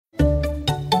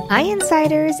Hi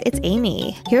Insiders, it's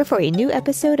Amy, here for a new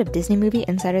episode of Disney Movie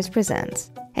Insiders Presents.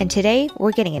 And today,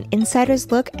 we're getting an insider's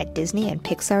look at Disney and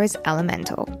Pixar's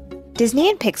Elemental. Disney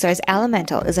and Pixar's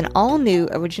Elemental is an all-new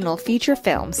original feature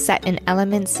film set in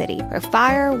Element City, where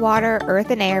fire, water,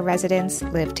 earth, and air residents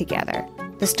live together.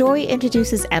 The story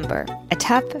introduces Ember, a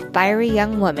tough, fiery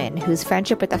young woman whose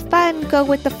friendship with a fun,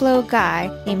 go-with-the-flow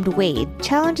guy named Wade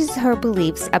challenges her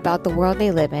beliefs about the world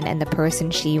they live in and the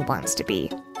person she wants to be.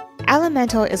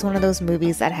 Elemental is one of those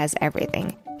movies that has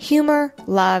everything. Humor,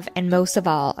 love, and most of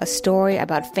all, a story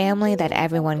about family that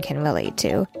everyone can relate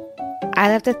to. I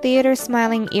left the theater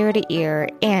smiling ear to ear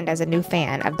and as a new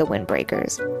fan of The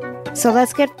Windbreakers. So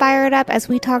let's get fired up as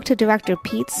we talk to director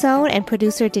Pete Sohn and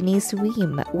producer Denise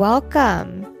Ream.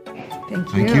 Welcome.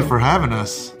 Thank you for having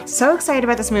us. So excited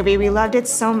about this movie. We loved it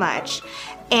so much.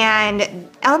 And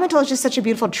Elemental is just such a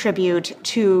beautiful tribute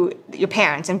to your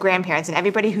parents and grandparents and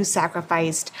everybody who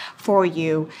sacrificed for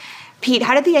you. Pete,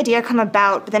 how did the idea come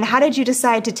about? But then how did you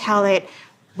decide to tell it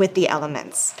with the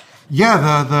elements?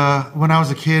 Yeah, when I was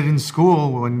a kid in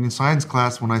school, in science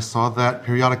class, when I saw that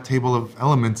periodic table of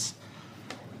elements,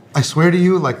 I swear to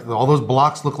you, like all those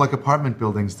blocks look like apartment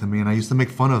buildings to me, and I used to make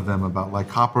fun of them about like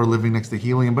copper living next to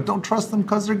helium, but don't trust them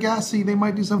because they're gassy. They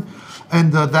might do something.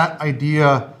 And that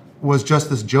idea was just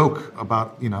this joke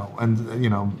about, then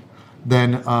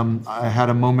I had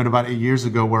a moment about 8 years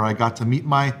ago where I got to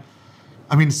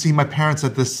see my parents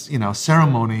at this,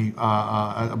 ceremony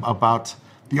about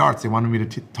the arts. They wanted me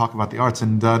to talk about the arts.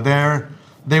 And there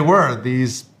they were,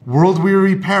 these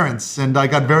world-weary parents. And I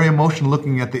got very emotional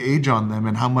looking at the age on them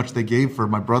and how much they gave for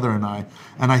my brother and I.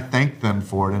 And I thanked them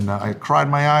for it. And I cried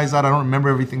my eyes out. I don't remember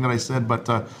everything that I said, but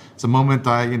it's a moment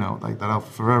that'll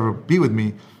forever be with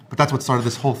me. But that's what started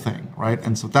this whole thing, right?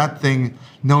 And so that thing,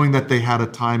 knowing that they had a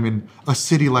time in a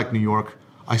city like New York,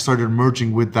 I started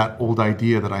merging with that old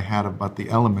idea that I had about the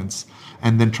elements.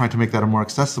 And then trying to make that more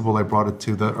accessible, I brought it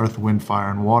to the earth, wind, fire,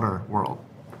 and water world.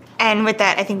 And with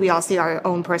that, I think we all see our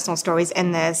own personal stories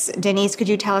in this. Denise, could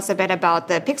you tell us a bit about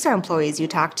the Pixar employees you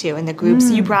talked to and the groups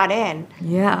you brought in?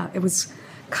 Yeah, it was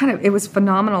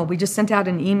phenomenal. We just sent out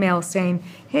an email saying,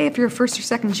 hey, if you're a first or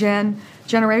second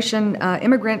generation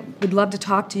immigrant, we'd love to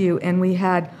talk to you. And we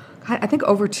had, I think,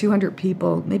 over 200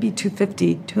 people, maybe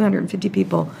 250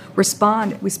 people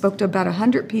respond. We spoke to about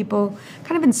 100 people,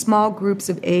 kind of in small groups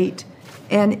of 8.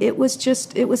 And it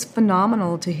was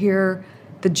phenomenal to hear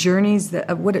the journeys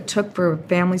of what it took for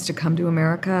families to come to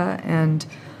America and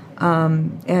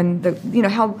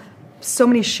how so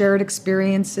many shared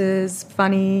experiences,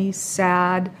 funny,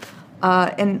 sad,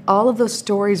 and all of those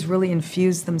stories really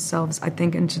infused themselves, I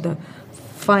think, into the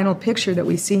final picture that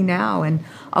we see now. And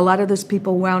a lot of those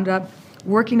people wound up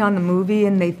working on the movie,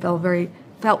 and they felt very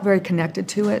connected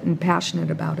to it and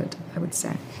passionate about it, I would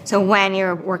say. So when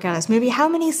you're working on this movie, how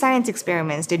many science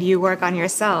experiments did you work on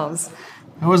yourselves?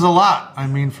 It was a lot. I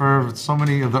mean, for so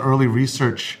many of the early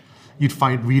research, you'd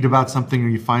read about something or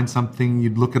you find something,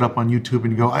 you'd look it up on YouTube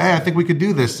and you go, hey, I think we could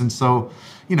do this. And so,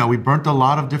 we burnt a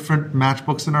lot of different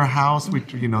matchbooks in our house. We,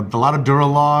 a lot of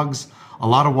Duralogs, a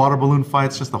lot of water balloon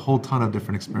fights, just a whole ton of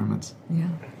different experiments. Yeah.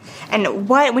 And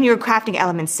when you were crafting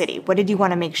Element City, what did you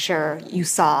want to make sure you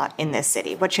saw in this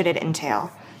city? What should it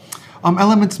entail?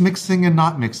 Elements mixing and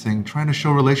not mixing, trying to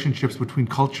show relationships between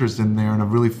cultures in there in a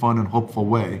really fun and hopeful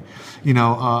way.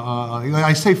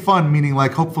 I say fun, meaning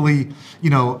like hopefully,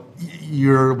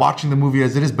 you're watching the movie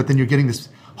as it is, but then you're getting this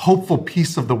hopeful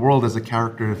piece of the world as a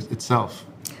character itself.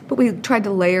 But we tried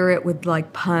to layer it with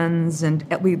like puns, and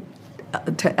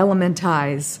to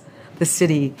elementize the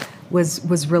city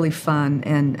was really fun,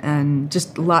 and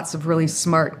just lots of really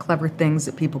smart, clever things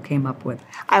that people came up with.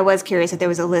 I was curious if there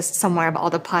was a list somewhere of all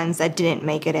the puns that didn't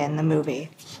make it in the movie.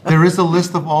 There is a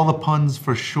list of all the puns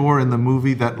for sure in the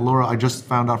movie that I just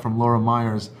found out from Laura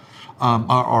Myers,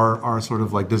 our sort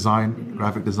of like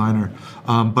graphic designer.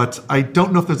 But I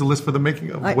don't know if there's a list for the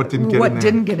making of what didn't get in there. What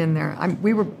didn't get in there?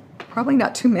 We were probably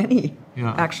not too many,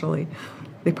 actually.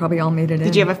 They probably all made it in.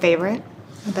 Did you have a favorite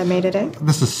that made it in?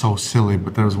 This is so silly,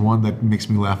 but there's one that makes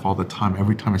me laugh all the time,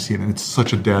 every time I see it, and it's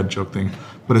such a dad joke thing,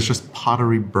 but it's just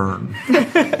pottery burn.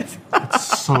 It's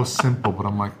so simple, but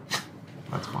I'm like,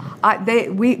 that's funny.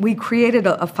 We created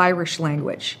a Firish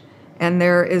language, and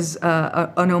there is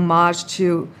an homage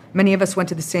to, many of us went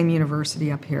to the same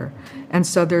university up here, and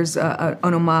so there's an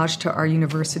homage to our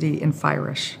university in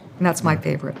Firish, and that's my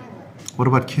favorite. What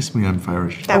about Kiss Me on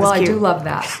Firish? Well, I do love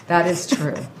that. That is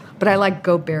true. But I like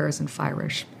Go Bears and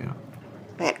Firish. Yeah.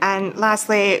 it. And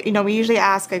lastly, we usually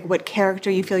ask like what character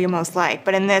you feel you most like,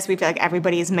 but in this we feel like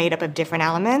everybody is made up of different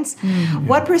elements.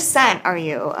 What percent are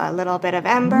you? A little bit of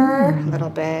Ember, a little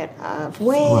bit of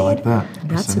Wade. Oh, I like that.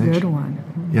 That's a good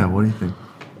one. Yeah, what do you think?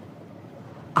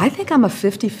 I think I'm a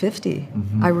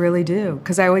 50-50. I really do.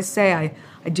 Because I always say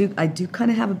I do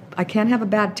kind of I can have a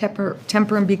bad temper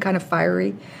and be kind of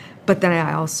fiery, but then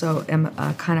I also am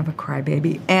kind of a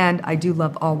crybaby, and I do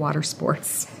love all water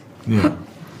sports. Yeah.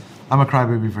 I'm a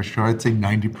crybaby for sure. I'd say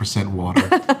 90% water.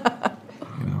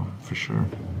 For sure.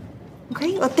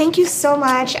 Great. Well, thank you so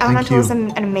much. Elemental is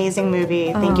an amazing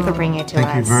movie. Thank you for bringing it to us.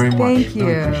 Thank you very much. Thank you.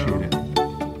 Really appreciate it.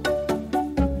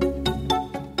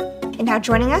 And now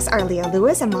joining us are Leah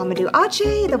Lewis and Mamadou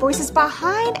Ache, the voices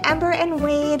behind Ember and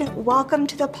Wade. Welcome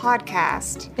to the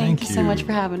podcast. Thank you so much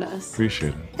for having us. Appreciate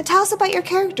it. And tell us about your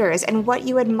characters and what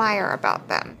you admire about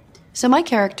them. So my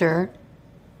character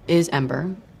is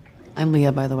Ember. I'm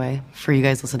Leah, by the way, for you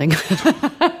guys listening.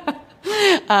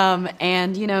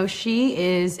 And, she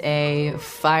is a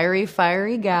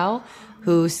fiery gal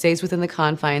who stays within the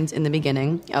confines in the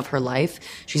beginning of her life.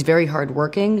 She's very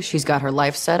hardworking. She's got her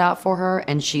life set out for her,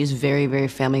 and she's very, very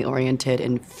family-oriented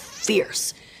and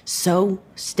fierce. So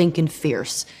stinking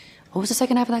fierce. What was the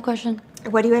second half of that question?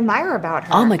 What do you admire about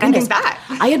her? Oh my goodness. I think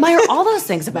that. I admire all those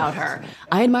things about her.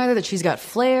 I admire that she's got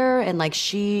flair and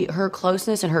her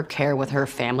closeness and her care with her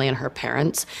family and her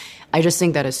parents. I just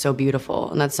think that is so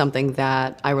beautiful, and that's something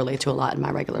that I relate to a lot in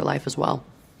my regular life as well.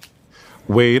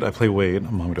 Wade, I play Wade.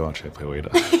 Mamadou Ache, I play Wade.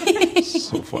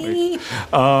 So funny.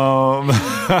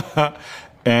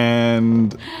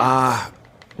 And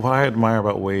what I admire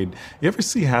about Wade, you ever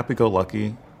see Happy Go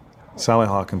Lucky? Sally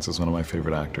Hawkins is one of my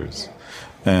favorite actors.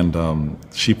 And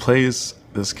she plays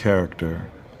this character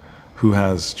who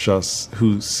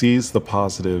sees the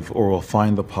positive or will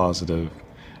find the positive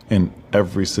in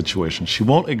every situation. She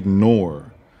won't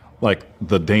ignore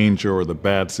the danger or the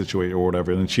bad situation or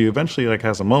whatever. And she eventually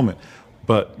has a moment.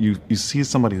 But you see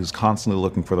somebody who's constantly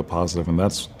looking for the positive, and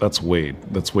that's Wade.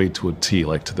 That's Wade to a T,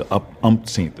 to the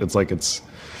umpteenth.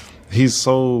 He's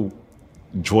so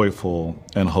joyful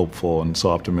and hopeful and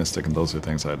so optimistic, and those are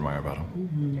things I admire about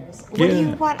him. What do you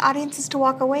want audiences to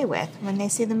walk away with when they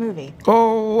see the movie?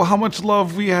 Oh, how much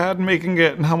love we had making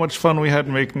it, and how much fun we had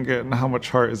making it, and how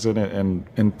much heart is in it,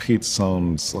 and Pete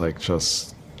Sohn's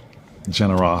just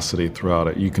generosity throughout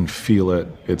it. You can feel it.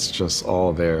 It's just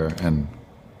all there, and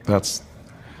it's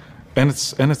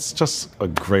just a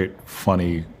great,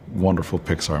 funny, wonderful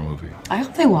Pixar movie. I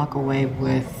hope they walk away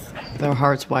with their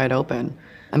hearts wide open.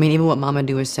 I mean, even what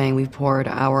Mamadou was saying, we've poured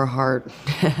our heart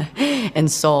and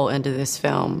soul into this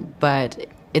film, but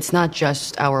it's not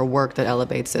just our work that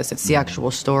elevates this. It's the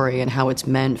actual story and how it's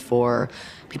meant for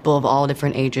people of all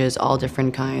different ages, all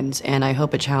different kinds, and I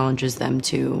hope it challenges them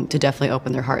to definitely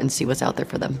open their heart and see what's out there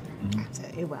for them.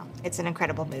 Absolutely will. It's an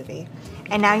incredible movie.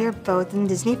 And now you're both in the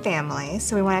Disney family,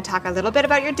 so we want to talk a little bit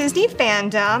about your Disney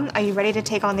fandom. Are you ready to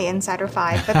take on the Insider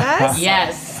 5 with us?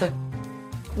 Yes.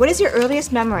 What is your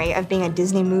earliest memory of being a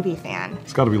Disney movie fan?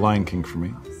 It's got to be Lion King for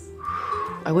me.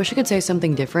 I wish I could say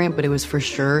something different, but it was for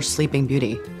sure Sleeping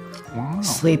Beauty. Wow.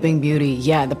 Sleeping Beauty.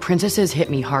 Yeah, the princesses hit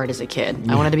me hard as a kid.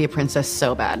 I wanted to be a princess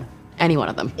so bad. Any one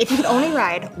of them. If you could only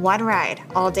ride one ride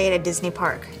all day at a Disney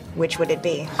park, which would it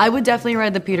be? I would definitely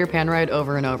ride the Peter Pan ride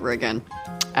over and over again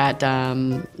at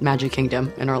Magic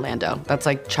Kingdom in Orlando. That's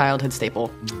childhood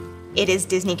staple. It is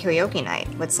Disney karaoke night.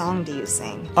 What song do you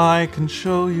sing? I can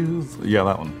show you. Yeah,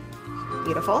 that one.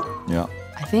 Beautiful. Yeah.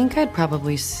 I think I'd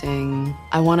probably sing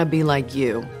I Want to Be Like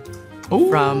You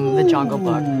from The Jungle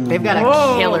Book. They've got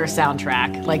a killer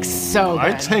soundtrack. So good.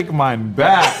 I take mine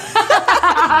back.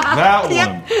 That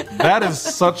one. That is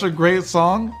such a great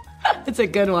song. It's a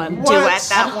good one. Duet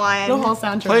that one. The whole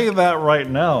soundtrack. Play that right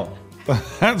now.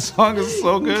 That song is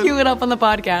so good. Cue it up on the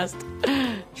podcast.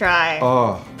 Try.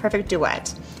 Oh. Perfect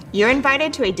duet. You're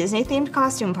invited to a Disney-themed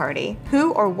costume party.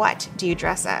 Who or what do you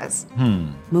dress as?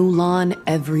 Mulan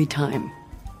every time.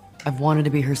 I've wanted to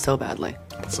be her so badly.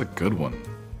 That's a good one.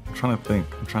 I'm trying to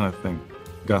think.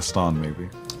 Gaston, maybe.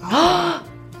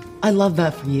 I love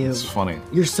that for you. It's funny.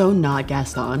 You're so not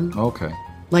Gaston. Okay.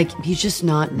 He's just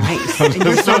not nice. I'm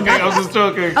just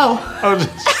joking. Oh. I'm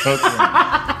just joking.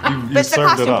 You But it's a served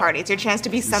it costume up. party. It's your chance to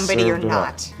be You somebody you're served it up.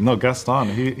 not. No,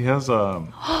 Gaston. He has a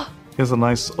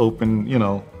nice open.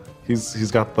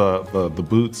 He's got the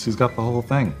boots. He's got the whole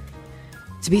thing.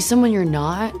 To be someone you're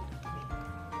not?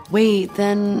 Wait,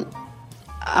 then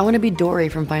I want to be Dory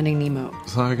from Finding Nemo.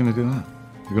 So how are you gonna do that?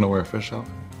 You're gonna wear a fish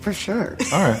outfit? For sure.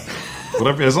 All right.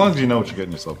 Whatever. As long as you know what you're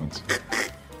getting yourself into.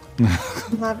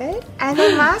 Love it. And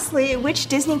then lastly, which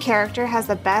Disney character has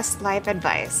the best life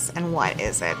advice, and what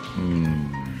is it?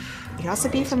 could also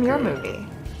be from your movie.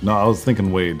 No, I was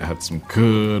thinking Wade had some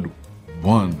good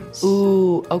ones.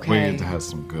 Ooh, okay. Wade has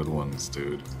some good ones,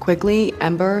 dude. Quickly,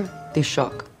 Ember, they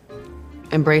shook.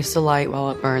 Embrace the light while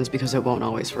it burns because it won't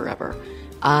always forever.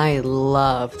 I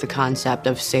love the concept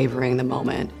of savoring the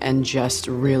moment and just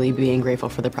really being grateful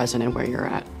for the present and where you're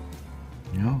at.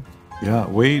 Yeah.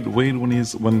 Wade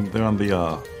when they're on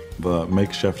the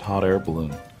makeshift hot air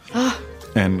balloon.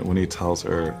 And when he tells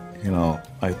her,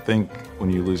 I think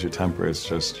when you lose your temper, it's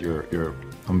just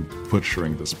I'm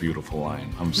butchering this beautiful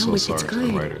line. I'm so sorry to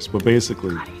the writers. But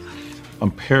basically, I'm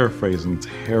paraphrasing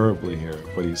terribly here,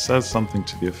 but he says something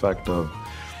to the effect of,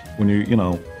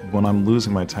 when I'm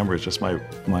losing my temper, it's just my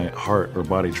heart or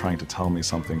body trying to tell me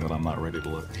something that I'm not ready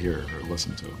to hear or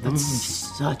listen to. That's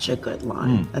such a good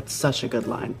line. That's such a good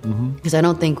line. Because I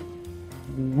don't think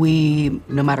we,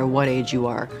 no matter what age you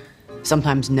are,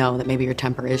 sometimes know that maybe your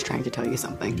temper is trying to tell you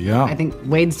something. Yeah. I think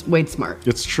Wade's smart.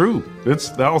 It's true. I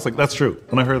was like, that's true.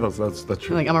 When I heard that's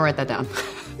true. I'm gonna write that down.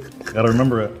 Gotta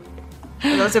remember it.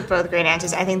 Well, those are both great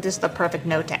answers. I think this is the perfect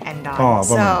note to end on. Oh,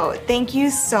 so thank you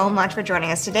so much for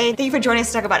joining us today. Thank you for joining us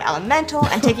to talk about Elemental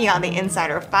and taking on the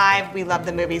Insider 5. We love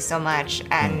the movie so much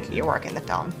and your work in the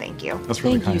film. Thank you. That's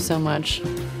really Thank you so much.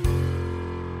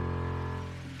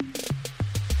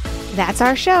 That's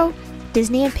our show.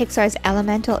 Disney and Pixar's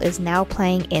Elemental is now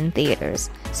playing in theaters.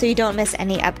 So you don't miss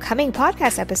any upcoming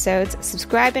podcast episodes,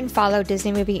 subscribe and follow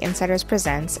Disney Movie Insiders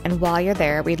Presents, and while you're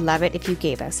there, we'd love it if you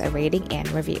gave us a rating and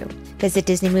review. Visit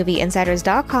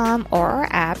DisneyMovieInsiders.com or our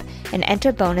app and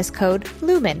enter bonus code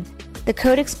LUMEN. The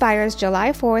code expires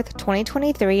July 4th,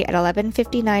 2023 at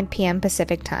 11:59 p.m.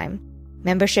 Pacific Time.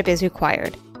 Membership is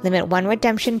required. Limit 1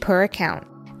 redemption per account.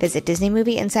 Visit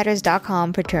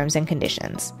DisneyMovieInsiders.com for terms and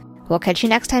conditions. We'll catch you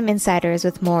next time, Insiders,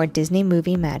 with more Disney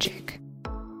movie magic.